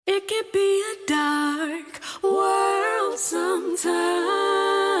can be a dark world sometimes.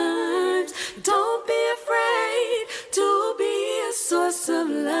 Don't be afraid to be a source of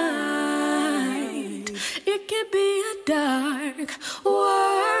light. It can be a dark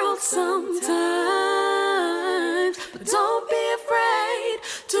world sometimes, but don't be afraid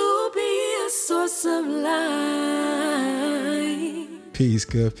to be a source of light. Peace,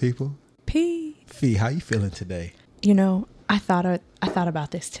 good people. Peace. Fee, how you feeling today? You know, I thought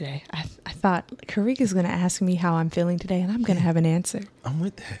about this today. I thought Karika's going to ask me how I'm feeling today, and I'm going to have an answer. I'm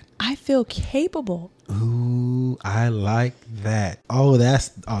with that. I feel capable. Ooh, I like that. Oh,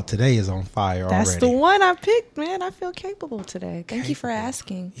 today is on fire already. That's the one I picked, man. I feel capable today. Thank you for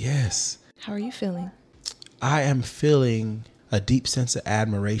asking. Yes. How are you feeling? I am feeling a deep sense of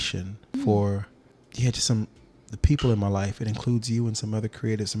admiration for just the people in my life. It includes you and some other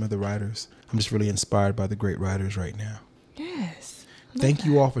creatives, some other writers. I'm just really inspired by the great writers right now. Yes. Thank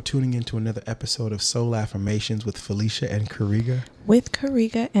you all for tuning in to another episode of Soul Affirmations with Felicia and Karika. With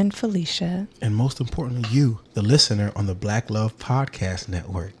Karika and Felicia. And most importantly, you, the listener on the Black Love Podcast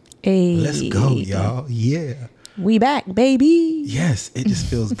Network. Hey. Let's go, y'all. Yeah. We back, baby. Yes, it just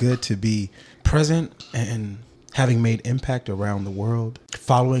feels good to be present and having made impact around the world,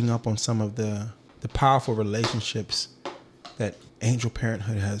 following up on some of the powerful relationships that Angel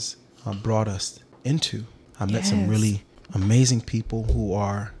Parenthood has brought us into. I met some really amazing people who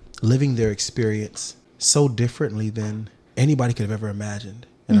are living their experience so differently than anybody could have ever imagined.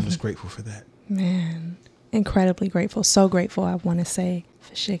 And I'm just grateful for that. Man, incredibly grateful. So grateful, I want to say,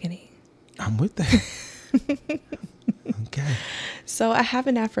 for shiggity. I'm with that. Okay. So I have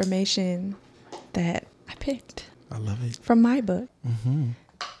an affirmation that I picked. I love it. From my book. Mm-hmm.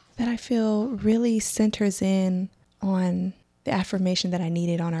 That I feel really centers in on the affirmation that I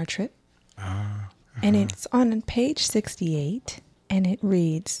needed on our trip. And it's on page 68, and it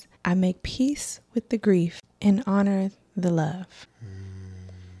reads, I make peace with the grief and honor the love.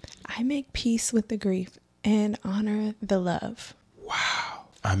 I make peace with the grief and honor the love. Wow.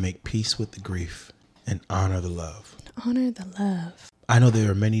 I make peace with the grief and honor the love. Honor the love. I know there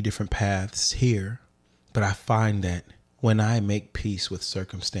are many different paths here, but I find that when I make peace with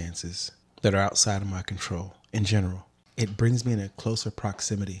circumstances that are outside of my control in general, it brings me in a closer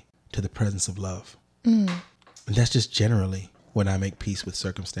proximity to the presence of love. And that's just generally when I make peace with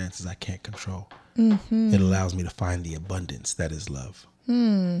circumstances I can't control. It allows me to find the abundance that is love.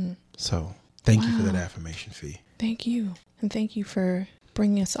 So thank you for that affirmation, Fee. Thank you. And thank you for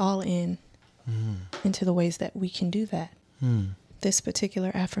bringing us all into the ways that we can do that. This particular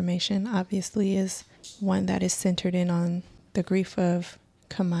affirmation obviously is one that is centered in on the grief of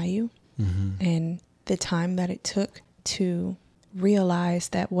Kamayu and the time that it took to realize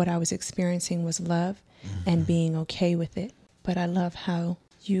that what I was experiencing was love and being okay with it. But I love how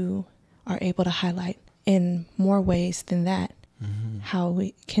you are able to highlight in more ways than that how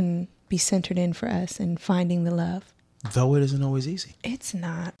it can be centered in for us and finding the love. Though it isn't always easy. It's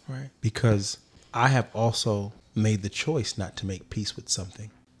not. Right. Because I have also made the choice not to make peace with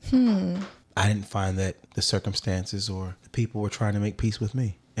something. I didn't find that the circumstances or the people were trying to make peace with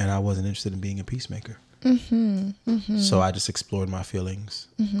me, and I wasn't interested in being a peacemaker. So I just explored my feelings,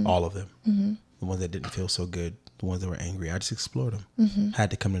 all of them. The ones that didn't feel so good, the ones that were angry, I just explored them.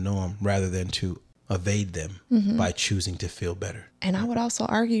 Had to come to know them rather than to evade them by choosing to feel better. And I would also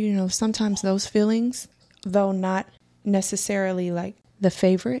argue, sometimes those feelings, though not necessarily like the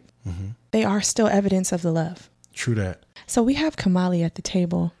favorite, they are still evidence of the love. True that. So we have Kamali at the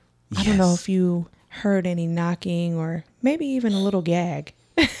table. I don't know if you heard any knocking or maybe even a little gag.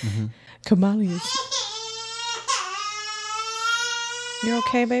 Kamali is... You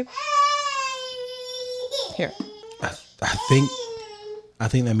okay, babe? Here. I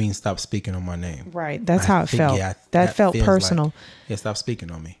think that means stop speaking on my name. Right. That's how it felt. Yeah, that felt personal. Like, stop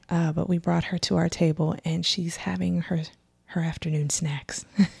speaking on me. But we brought her to our table and she's having her afternoon snacks.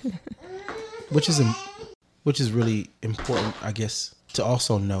 Which is really important, I guess, to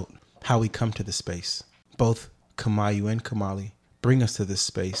also note how we come to the space. Both Kamayu and Kamali bring us to this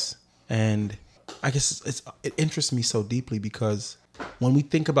space. And I guess it interests me so deeply because when we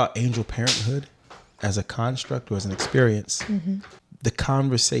think about angel parenthood as a construct or as an experience, the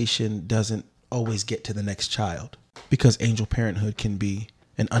conversation doesn't always get to the next child because angel parenthood can be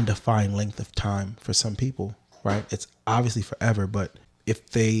an undefined length of time for some people, right? It's obviously forever, but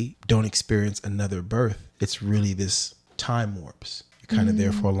if they don't experience another birth, it's really this time warps. You're kind of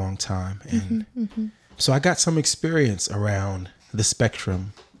there for a long time. And so I got some experience around the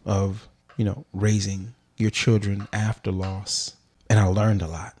spectrum of, raising your children after loss. And I learned a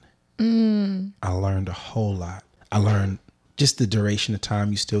lot. I learned a whole lot. I learned just the duration of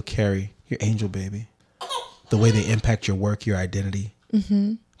time you still carry your angel baby, the way they impact your work, your identity,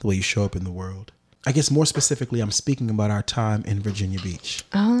 the way you show up in the world. I guess more specifically, I'm speaking about our time in Virginia Beach.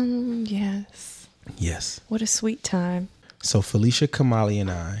 Yes. Yes. What a sweet time. So Felicia, Kamali, and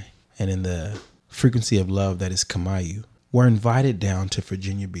I, and in the frequency of love that is Kamayu, were invited down to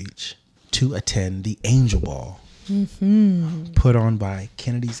Virginia Beach to attend the Angel Ball put on by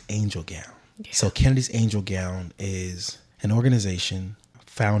Kennedy's Angel Gown. Yeah. So Kennedy's Angel Gown is an organization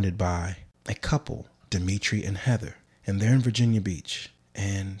founded by a couple, Dimitri and Heather, and they're in Virginia Beach.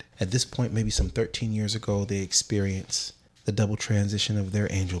 And at this point, maybe some 13 years ago, they experienced the double transition of their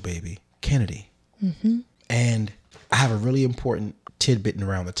angel baby, Kennedy. And I have a really important tidbit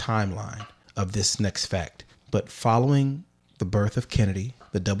around the timeline of this next fact. But following the birth of Kennedy,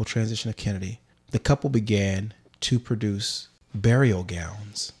 the double transition of Kennedy, the couple began to produce burial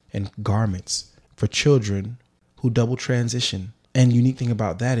gowns and garments for children who double transition. And unique thing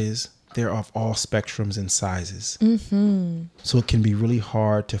about that is they're of all spectrums and sizes. So it can be really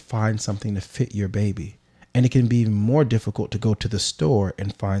hard to find something to fit your baby. And it can be even more difficult to go to the store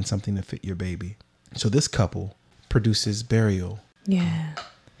and find something to fit your baby. So this couple produces burial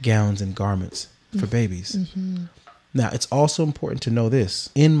gowns and garments for babies. Now, it's also important to know this.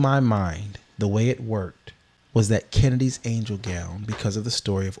 In my mind, the way it worked was that Kennedy's Angel Gown, because of the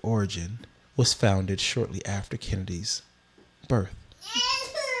story of origin, was founded shortly after Kennedy's birth.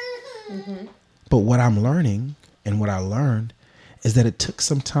 But what I'm learning, and what I learned, is that it took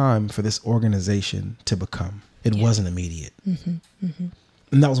some time for this organization to become. It wasn't immediate. And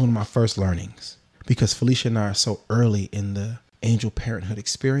that was one of my first learnings, because Felicia and I are so early in the angel parenthood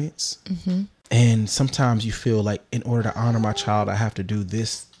experience. And sometimes you feel like in order to honor my child, I have to do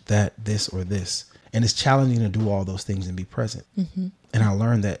this, that, this, or this. And it's challenging to do all those things and be present. And I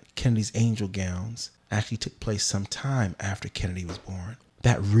learned that Kennedy's Angel Gowns actually took place some time after Kennedy was born.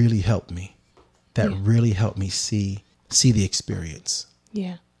 That really helped me. That really helped me see the experience.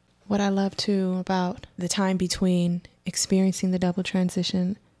 Yeah. What I love too about the time between experiencing the double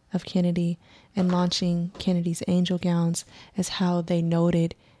transition of Kennedy and launching Kennedy's Angel Gowns is how they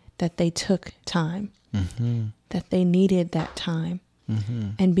noted that they took time, that they needed that time,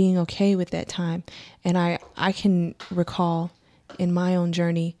 and being okay with that time. And I can recall in my own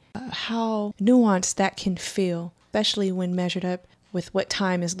journey how nuanced that can feel, especially when measured up with what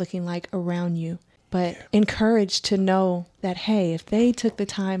time is looking like around you. But encouraged to know that, hey, if they took the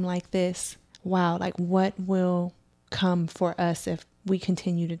time like this, wow, like what will come for us if we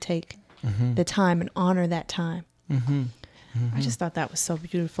continue to take the time and honor that time. I just thought that was so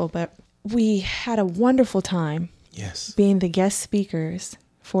beautiful. But we had a wonderful time being the guest speakers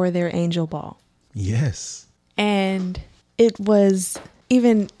for their Angel Ball. And it was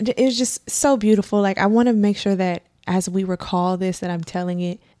just so beautiful. Like, I want to make sure that as we recall this, that I'm telling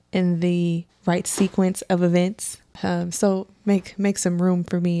it in the right sequence of events. So make some room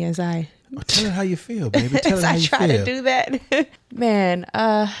for me as I tell her how you feel, baby. Tell her how you feel. I try to do that. Man,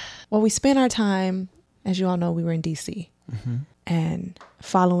 well, we spent our time, as you all know, we were in DC. And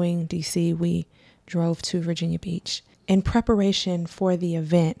following DC, we drove to Virginia Beach. In preparation for the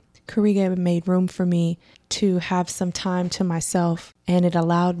event, Kariga made room for me to have some time to myself, and it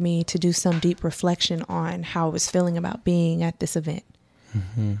allowed me to do some deep reflection on how I was feeling about being at this event.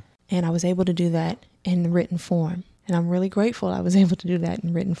 And I was able to do that in written form. And I'm really grateful I was able to do that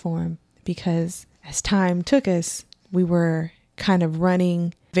in written form, because as time took us, we were kind of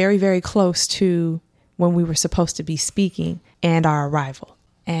running very, very close to when we were supposed to be speaking and our arrival.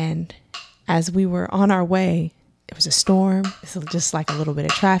 And as we were on our way, it was a storm. It's just like a little bit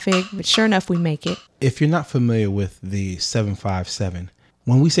of traffic, but sure enough, we make it. If you're not familiar with the 757,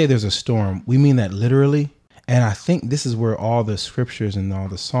 when we say there's a storm, we mean that literally. And I think this is where all the scriptures and all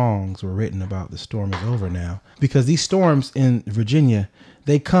the songs were written about the storm is over now. Because these storms in Virginia,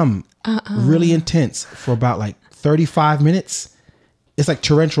 they come really intense for about like 35 minutes. It's like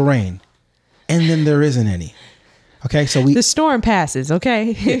torrential rain. And then there isn't any. Okay, so the storm passes,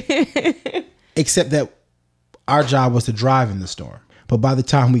 okay? Except that our job was to drive in the storm. But by the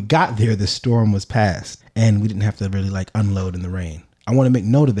time we got there, the storm was past and we didn't have to really like unload in the rain. I want to make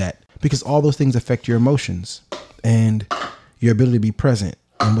note of that, because all those things affect your emotions and your ability to be present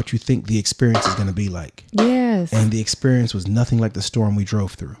and what you think the experience is going to be like. Yes. And the experience was nothing like the storm we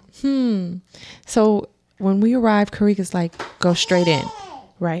drove through. So when we arrived, Kariga's like, go straight in,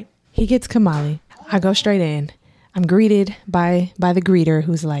 right? He gets Kamali. I go straight in. I'm greeted by the greeter,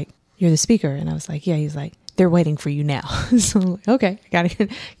 who's like, you're the speaker. And I was like, yeah. He's like, they're waiting for you now. So I'm like, okay, I got to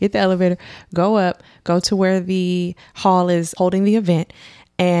get the elevator, go up, go to where the hall is holding the event.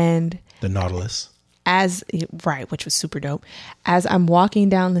 And the Nautilus. which was super dope. As I'm walking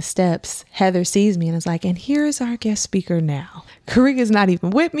down the steps, Heather sees me and is like, and here's our guest speaker now. Kariga's not even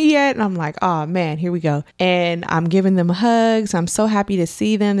with me yet. And I'm like, oh man, here we go. And I'm giving them hugs. I'm so happy to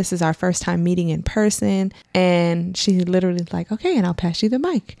see them. This is our first time meeting in person. And she literally like, okay, and I'll pass you the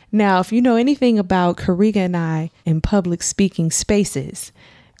mic. Now, if you know anything about Kariga and I in public speaking spaces,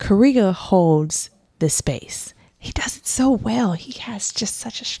 Kariga holds the space. He does it so well. He has just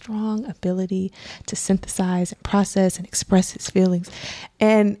such a strong ability to synthesize and process and express his feelings.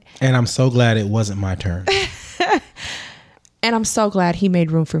 And I'm so glad it wasn't my turn. And I'm so glad he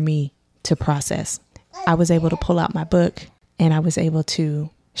made room for me to process. I was able to pull out my book and I was able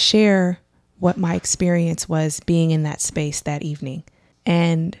to share what my experience was being in that space that evening.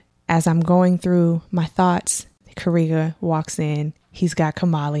 And as I'm going through my thoughts, Kariga walks in. He's got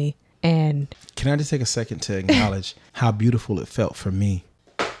Kamali. And can I just take a second to acknowledge how beautiful it felt for me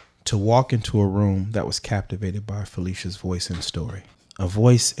to walk into a room that was captivated by Felicia's voice and story, a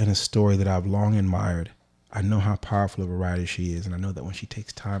voice and a story that I've long admired. I know how powerful of a writer she is, and I know that when she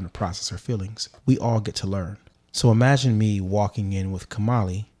takes time to process her feelings, we all get to learn. So imagine me walking in with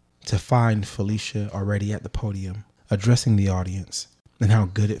Kamali to find Felicia already at the podium, addressing the audience, and how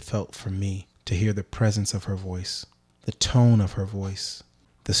good it felt for me to hear the presence of her voice, the tone of her voice,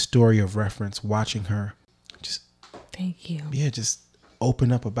 the story of reference, watching her just, thank you. Yeah, just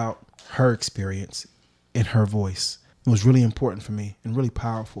open up about her experience in her voice. It was really important for me and really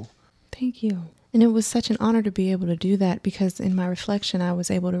powerful. Thank you. And it was such an honor to be able to do that because in my reflection, I was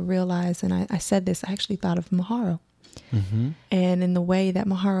able to realize, and I said this, I actually thought of Maharo. Mm-hmm. And in the way that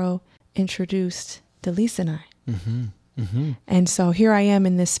Maharo introduced Delise and I. Mm-hmm. Mm-hmm. And so here I am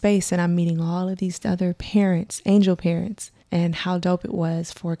in this space and I'm meeting all of these other parents, angel parents, and how dope it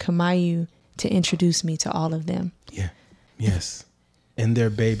was for Kamayu to introduce me to all of them. Yeah. Yes. And their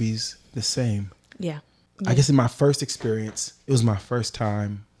babies the same. Yeah. I guess in my first experience, it was my first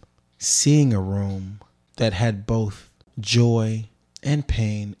time seeing a room that had both joy and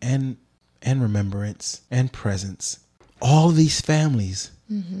pain and remembrance and presence. All of these families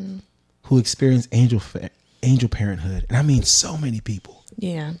who experience angel parenthood. And I mean so many people.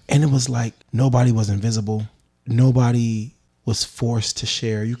 Yeah. And it was like nobody was invisible. Nobody was forced to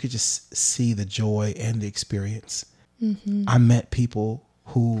share. You could just see the joy and the experience. Mm-hmm. I met people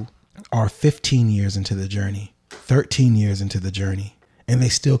who are 15 years into the journey, 13 years into the journey, and they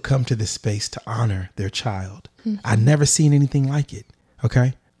still come to this space to honor their child. Mm-hmm. I'd never seen anything like it.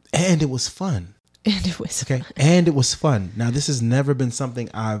 Okay. And it was fun. And it was okay. Fun. And it was fun. Now, this has never been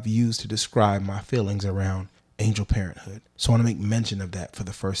something I've used to describe my feelings around angel parenthood. So I want to make mention of that for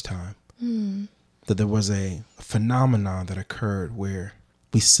the first time. That there was a phenomenon that occurred where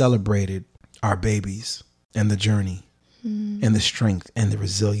we celebrated our babies and the journey and the strength and the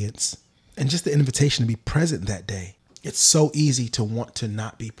resilience and just the invitation to be present that day. It's so easy to want to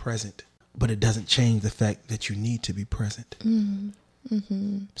not be present, but it doesn't change the fact that you need to be present.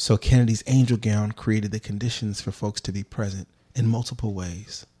 So Kennedy's angel gown created the conditions for folks to be present in multiple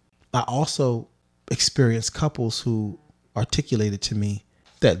ways. I also experienced couples who articulated to me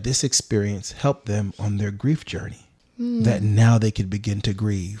that this experience helped them on their grief journey, that now they could begin to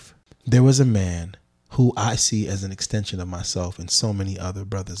grieve. There was a man who I see as an extension of myself and so many other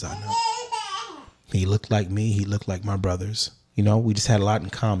brothers I know. He looked like me. He looked like my brothers. You know, we just had a lot in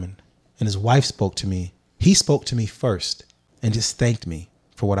common. And his wife spoke to me. He spoke to me first and just thanked me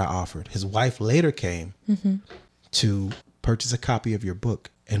for what I offered. His wife later came to purchase a copy of your book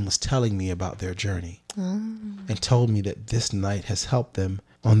and was telling me about their journey and told me that this night has helped them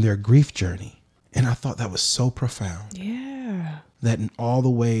on their grief journey. And I thought that was so profound. Yeah. That in all the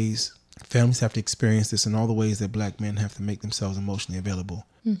ways families have to experience this, in all the ways that Black men have to make themselves emotionally available,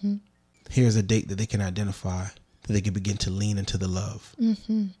 here's a date that they can identify, that they can begin to lean into the love.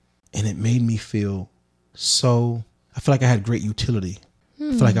 And it made me feel I feel like I had great utility.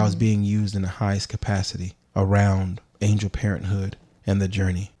 I feel like I was being used in the highest capacity around angel parenthood and the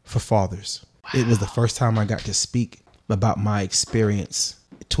journey for fathers. Wow. It was the first time I got to speak about my experience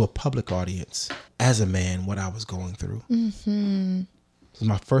to a public audience as a man, what I was going through. It was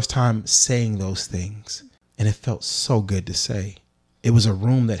my first time saying those things, and it felt so good to say. It was a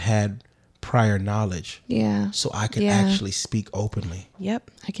room that had prior knowledge. Yeah. So I could actually speak openly.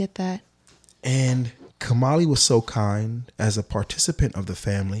 Yep, I get that. And Kamali was so kind as a participant of the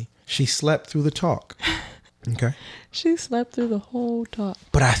family. She slept through the talk. Okay. She slept through the whole talk.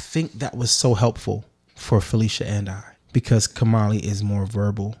 But I think that was so helpful for Felicia and I, because Kamali is more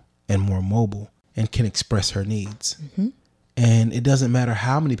verbal and more mobile and can express her needs. And it doesn't matter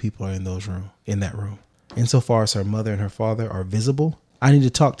how many people are in that room. Insofar as her mother and her father are visible, I need to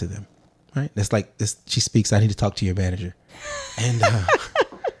talk to them. right? That's like this. She speaks, I need to talk to your manager. And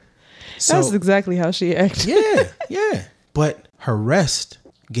so, that's exactly how she acted. Yeah. But her rest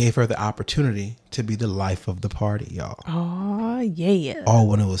gave her the opportunity to be the life of the party, y'all. Oh, yeah. Oh,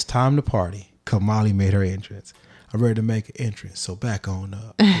 when it was time to party, Kamali made her entrance. I'm ready to make an entrance, so back on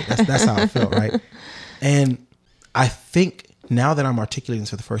up. Yeah, that's how I felt, right? And I think now that I'm articulating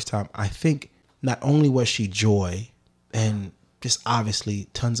this for the first time, I think not only was she joy and just obviously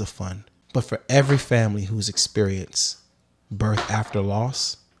tons of fun, but for every family who's experienced birth after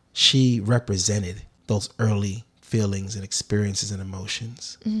loss, she represented those early feelings and experiences and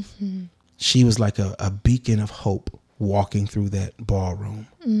emotions. Mm-hmm. She was like a beacon of hope walking through that ballroom.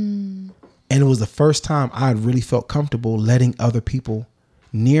 Mm. And it was the first time I really felt comfortable letting other people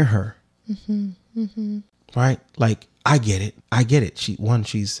near her. Mm-hmm. Mm-hmm. Right? Like, I get it.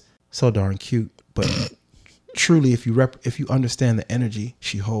 She's so darn cute, but truly, if you understand the energy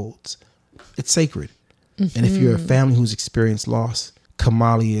she holds, it's sacred. Mm-hmm. And if you're a family who's experienced loss,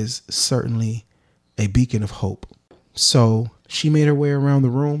 Kamali is certainly a beacon of hope. So she made her way around the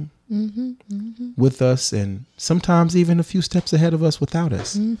room with us, and sometimes even a few steps ahead of us without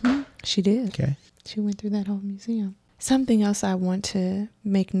us. Mm-hmm. She did. Okay. She went through that whole museum. Something else I want to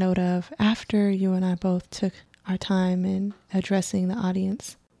make note of, after you and I both took our time in addressing the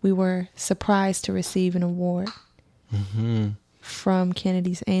audience, we were surprised to receive an award from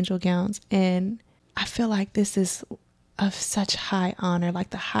Kennedy's Angel Gowns. And I feel like this is of such high honor, like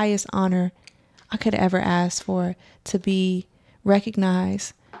the highest honor I could ever ask for, to be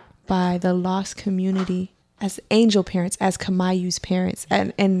recognized by the lost community as angel parents, as Kamayu's parents.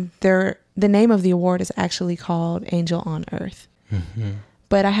 And the name of the award is actually called Angel on Earth. Mm-hmm.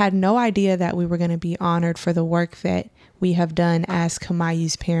 But I had no idea that we were going to be honored for the work that we have done as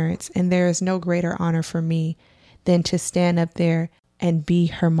Kamayu's parents. And there is no greater honor for me than to stand up there and be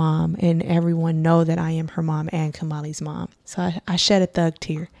her mom, and everyone know that I am her mom and Kamali's mom. So I shed a thug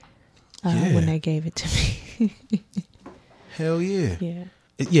tear when they gave it to me. Hell yeah. Yeah.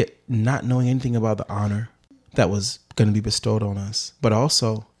 Yeah, not knowing anything about the honor that was going to be bestowed on us. But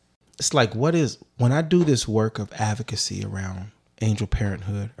also, it's like, when I do this work of advocacy around angel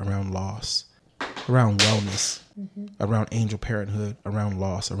parenthood, around loss, around wellness, around angel parenthood, around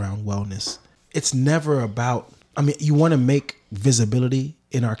loss, around wellness, it's never about, you want to make visibility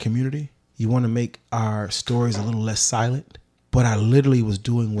in our community. You want to make our stories a little less silent. But I literally was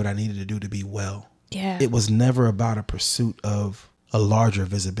doing what I needed to do to be well. Yeah. It was never about a pursuit of a larger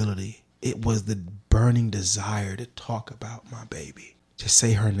visibility. It was the burning desire to talk about my baby, to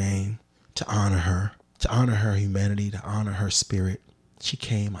say her name, to honor her humanity, to honor her spirit. She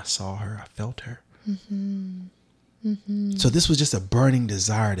came, I saw her, I felt her. Mm-hmm. Mm-hmm. So this was just a burning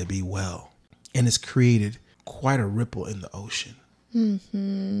desire to be well. And it's created quite a ripple in the ocean.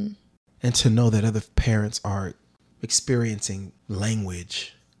 Mm-hmm. And to know that other parents are experiencing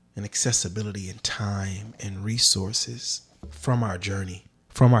language and accessibility and time and resources from our journey,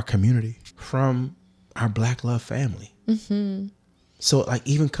 from our community, from our Black Love family. Mm-hmm. So like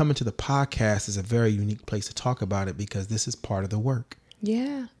even coming to the podcast is a very unique place to talk about it, because this is part of the work.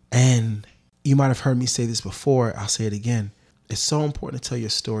 Yeah. And you might have heard me say this before. I'll say it again. It's so important to tell your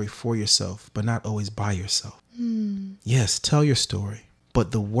story for yourself, but not always by yourself. Mm. Yes, tell your story.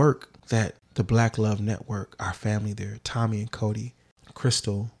 But the work that the Black Love Network, our family there, Tommy and Cody,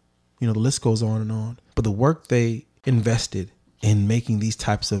 Crystal, the list goes on and on. But the work they invested in making these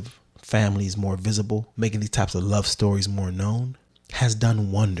types of families more visible, making these types of love stories more known, has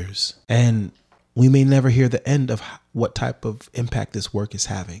done wonders. And we may never hear the end of what type of impact this work is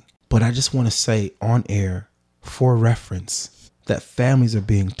having. But I just want to say on air, for reference, that families are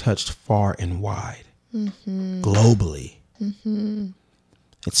being touched far and wide, globally. Mm-hmm.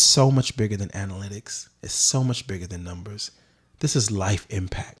 It's so much bigger than analytics. It's so much bigger than numbers. This is life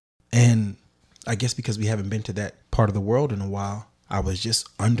impact. And I guess because we haven't been to that part of the world in a while, I was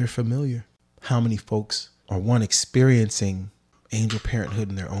just underfamiliar how many folks are, one, experiencing angel parenthood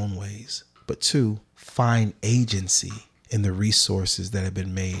in their own ways, but two, find agency in the resources that have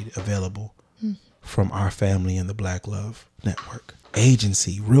been made available from our family and the Black Love Network.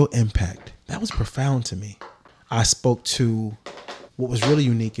 Agency, real impact. That was profound to me. I spoke to, what was really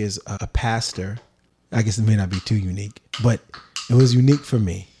unique is a pastor. I guess it may not be too unique, but it was unique for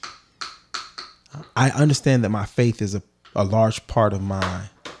me. I understand that my faith is a large part of my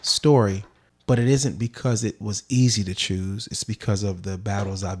story, but it isn't because it was easy to choose. It's because of the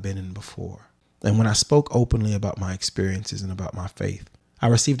battles I've been in before. And when I spoke openly about my experiences and about my faith, I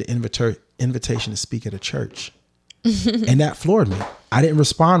received an invitation to speak at a church. And that floored me. I didn't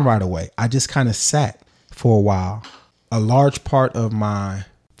respond right away. I just kind of sat for a while. A large part of my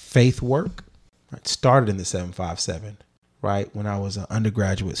faith work, right, started in the 757, right, when I was an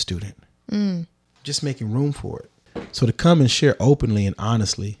undergraduate student. Just making room for it. So to come and share openly and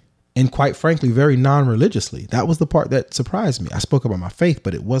honestly, and quite frankly, very non-religiously, that was the part that surprised me. I spoke about my faith,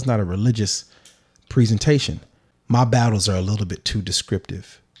 but it was not a religious presentation. My battles are a little bit too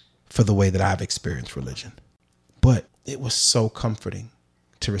descriptive for the way that I've experienced religion. But it was so comforting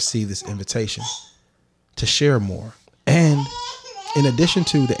to receive this invitation to share more. And in addition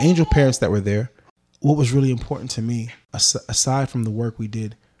to the angel parents that were there, what was really important to me, aside from the work we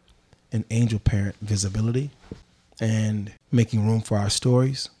did in angel parent visibility and making room for our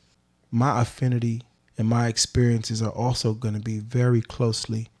stories, my affinity and my experiences are also going to be very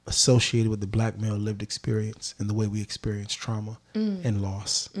closely associated with the Black male lived experience and the way we experience trauma and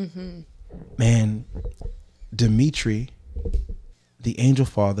loss. And Dimitri, the angel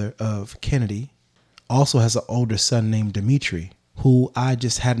father of Kennedy, also has an older son named Dimitri, who I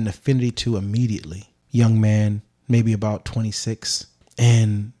just had an affinity to immediately. Young man, maybe about 26.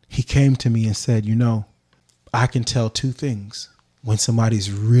 And he came to me and said, you know, I can tell two things: when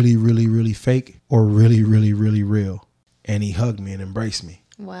somebody's really, really, really fake or really, really, really real. And he hugged me and embraced me.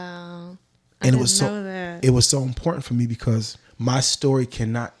 Wow. And it was so important for me because my story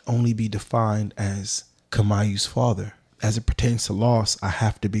cannot only be defined as Kamayu's father. As it pertains to loss, I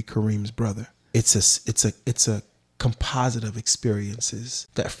have to be Kareem's brother. It's a composite of experiences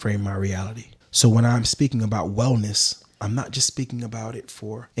that frame my reality. So when I'm speaking about wellness, I'm not just speaking about it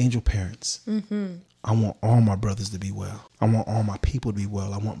for angel parents. I want all my brothers to be well. I want all my people to be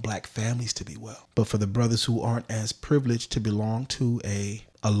well. I want Black families to be well. But for the brothers who aren't as privileged to belong to a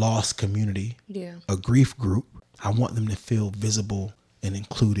lost community, a grief group, I want them to feel visible and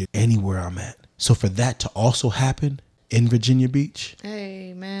included anywhere I'm at. So for that to also happen in Virginia Beach,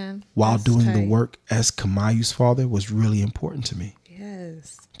 hey man, while that's doing tight. the work as Kamayu's father was really important to me.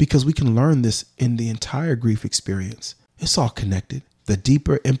 Yes. Because we can learn this in the entire grief experience. It's all connected. The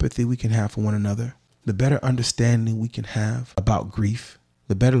deeper empathy we can have for one another, the better understanding we can have about grief,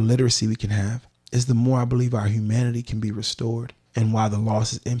 the better literacy we can have, is the more I believe our humanity can be restored and why the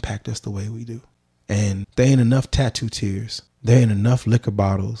losses impact us the way we do. And there ain't enough tattoo tears. There ain't enough liquor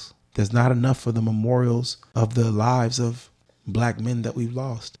bottles. There's not enough for the memorials of the lives of Black men that we've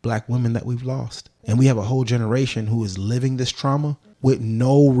lost, Black women that we've lost. And we have a whole generation who is living this trauma with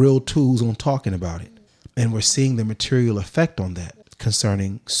no real tools on talking about it. And we're seeing the material effect on that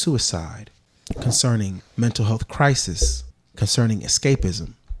concerning suicide, concerning mental health crisis, concerning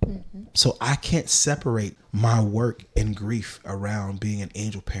escapism. So I can't separate my work in grief around being an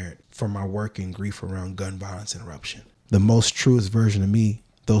angel parent from my work in grief around gun violence interruption. The most truest version of me,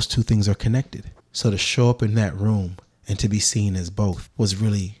 those two things are connected. So to show up in that room and to be seen as both was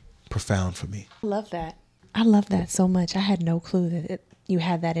really profound for me. I love that. I love that so much. I had no clue that you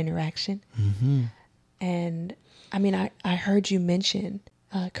had that interaction. And I mean, I heard you mention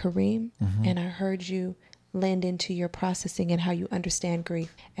Kareem, and I heard you lend into your processing and how you understand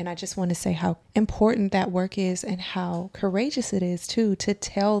grief. And I just want to say how important that work is and how courageous it is too to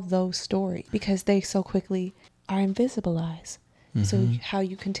tell those stories, because they so quickly are invisibilized. So how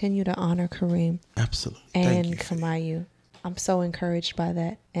you continue to honor Kareem Absolutely. and Kamayu. I'm so encouraged by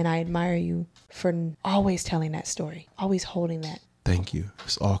that. And I admire you for always telling that story, always holding that. Thank you.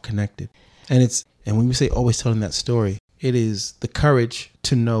 It's all connected. And when we say always telling that story, it is the courage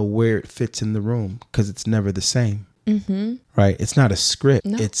to know where it fits in the room, because it's never the same. Right? It's not a script.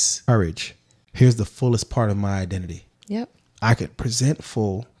 No. It's courage. Here's the fullest part of my identity. Yep. I could present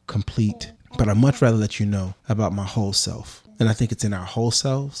full, complete, but I'd much rather let you know about my whole self. And I think it's in our whole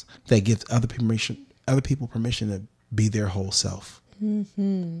selves that gives other people permission to be their whole self.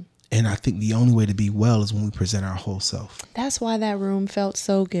 And I think the only way to be well is when we present our whole self. That's why that room felt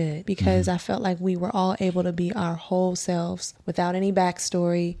so good, because I felt like we were all able to be our whole selves without any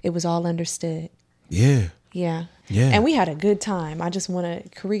backstory. It was all understood. Yeah. Yeah. Yeah. And we had a good time. I just want to,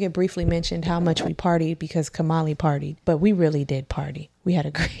 Kariga briefly mentioned how much we partied because Kamali partied, but we really did party. We had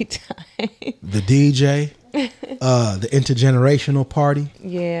a great time. The DJ, the intergenerational party,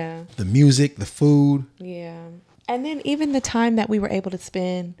 Yeah. the music, the food. Yeah. And then even the time that we were able to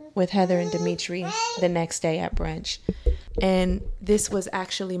spend with Heather and Dimitri the next day at brunch. And this was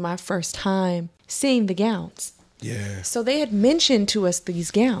actually my first time seeing the gowns. Yeah. So they had mentioned to us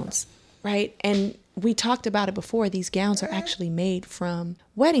these gowns, right? And we talked about it before. These gowns are actually made from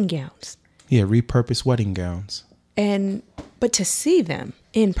wedding gowns. Yeah, repurposed wedding gowns. But to see them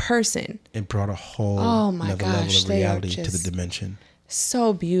in person, It brought a whole Oh my another gosh, level of they are reality to the just- dimension.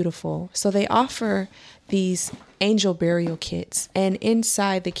 so beautiful. So they offer these angel burial kits, and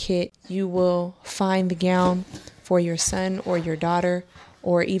inside the kit you will find the gown for your son or your daughter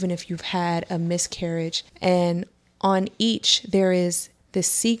or even if you've had a miscarriage. And on each, there is this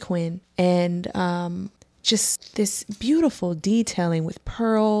sequin and just this beautiful detailing with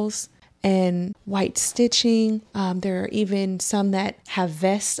pearls and white stitching. There are even some that have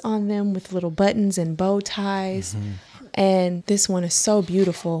vests on them with little buttons and bow ties. And this one is so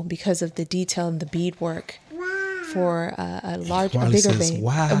beautiful because of the detail and the beadwork for a bigger baby.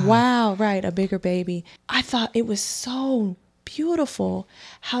 Wow, right, a bigger baby. I thought it was so beautiful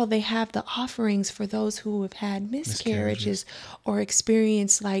how they have the offerings for those who have had miscarriages or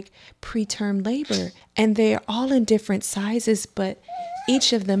experienced like preterm labor. And they're all in different sizes, but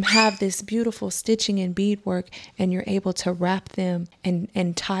each of them have this beautiful stitching and beadwork, and you're able to wrap them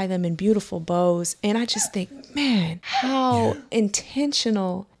and tie them in beautiful bows. And I just think, man, how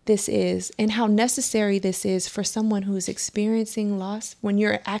intentional this is and how necessary this is for someone who's experiencing loss when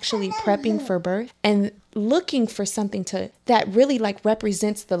you're actually prepping for birth and looking for something that really like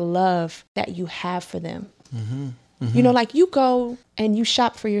represents the love that you have for them. You know, like you go and you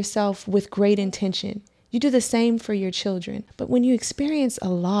shop for yourself with great intention. You do the same for your children. But when you experience a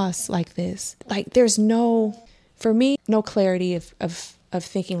loss like this, like there's for me, no clarity of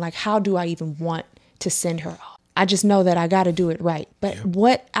thinking like, how do I even want to send her off? I just know that I got to do it right. But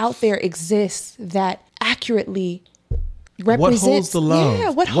what out there exists that accurately represents... What holds the love? Yeah,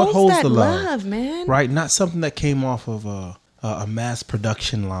 what holds that love, man? Right, not something that came off of a mass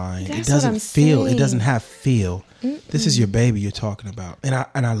production line. That's it doesn't what I'm feel. saying. It doesn't have feel. This is your baby you're talking about. And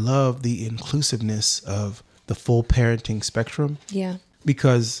I love the inclusiveness of the full parenting spectrum. Yeah.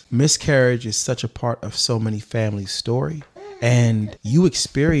 Because miscarriage is such a part of so many families' story. And you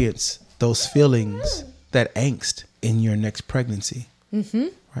experience those feelings, that angst in your next pregnancy.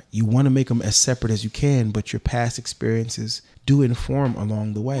 Right? You want to make them as separate as you can, but your past experiences do inform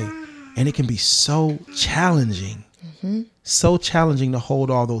along the way. And it can be so challenging. So challenging to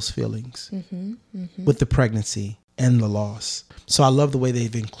hold all those feelings with the pregnancy and the loss. So I love the way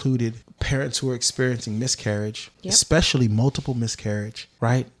they've included parents who are experiencing miscarriage, especially multiple miscarriage,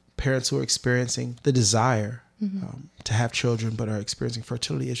 right? Parents who are experiencing the desire to have children but are experiencing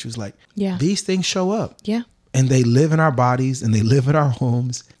fertility issues. Like these things show up. Yeah. And they live in our bodies and they live in our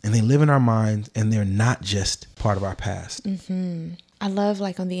homes and they live in our minds, and they're not just part of our past. I love,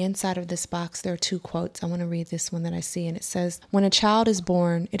 like, on the inside of this box, there are 2 quotes. I want to read this one that I see, and it says, "When a child is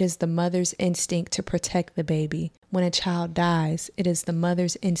born, it is the mother's instinct to protect the baby. When a child dies, it is the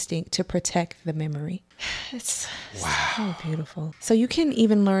mother's instinct to protect the memory." It's so beautiful. So you can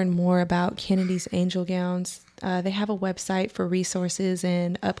even learn more about Kennedy's Angel Gowns. They have a website for resources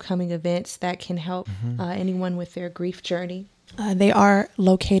and upcoming events that can help anyone with their grief journey. They are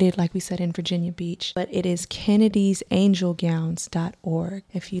located, like we said, in Virginia Beach, but it is kennedysangelgowns.org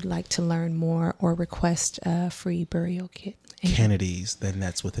if you'd like to learn more or request a free burial kit. Kennedy's, then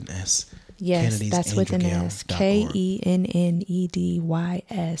that's with an S. Yes, that's with an S. KENNEDYS,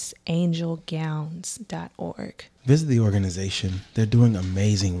 angelgowns.org. Visit the organization. They're doing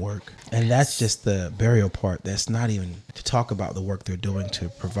amazing work. And that's just the burial part. That's not even to talk about the work they're doing to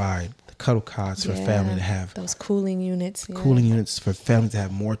provide the cuddle cots for family to have. Those cooling units. Cooling units for families to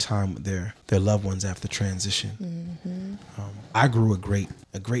have more time with their loved ones after transition. I grew a great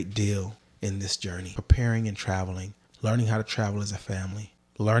deal in this journey, preparing and traveling, learning how to travel as a family,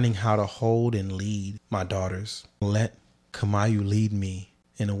 learning how to hold and lead my daughters, let Kamayu lead me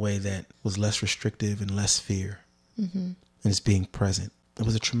in a way that was less restrictive and less fear. And it's being present. It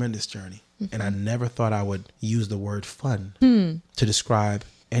was a tremendous journey. And I never thought I would use the word fun to describe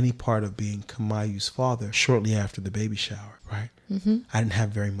any part of being Kamayu's father shortly after the baby shower, right? I didn't have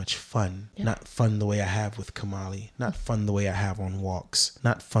very much fun. Not fun the way I have with Kamali. Not fun the way I have on walks.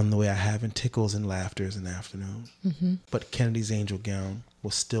 Not fun the way I have in tickles and laughters in the afternoon. But Kennedy's Angel Gown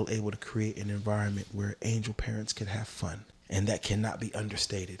was still able to create an environment where angel parents could have fun. And that cannot be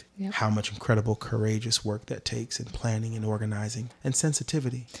understated. How much incredible, courageous work that takes in planning and organizing and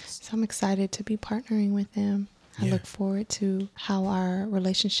sensitivity. So I'm excited to be partnering with them. I look forward to how our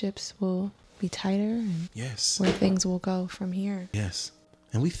relationships will be tighter and where things will go from here. Yes.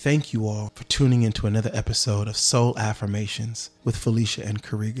 And we thank you all for tuning into another episode of Soul Affirmations with Felicia and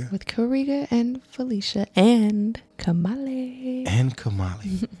Kariga. With Kariga and Felicia and Kamali.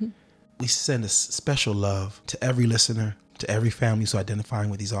 We send a special love to every listener, to every family who's identifying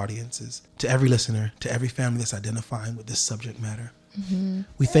with these audiences, to every listener, to every family that's identifying with this subject matter.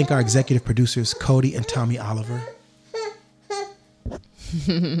 We thank our executive producers, Cody and Tommy Oliver.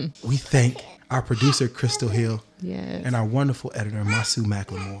 We thank our producer, Crystal Hill, and our wonderful editor, Masu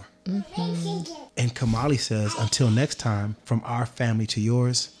McLemore. And Kamali says, until next time, from our family to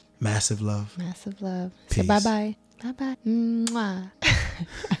yours, massive love. Massive love. Peace. So bye-bye. Bye-bye. Mwah.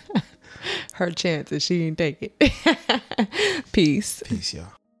 Her chances, she didn't take it. Peace. Peace, y'all.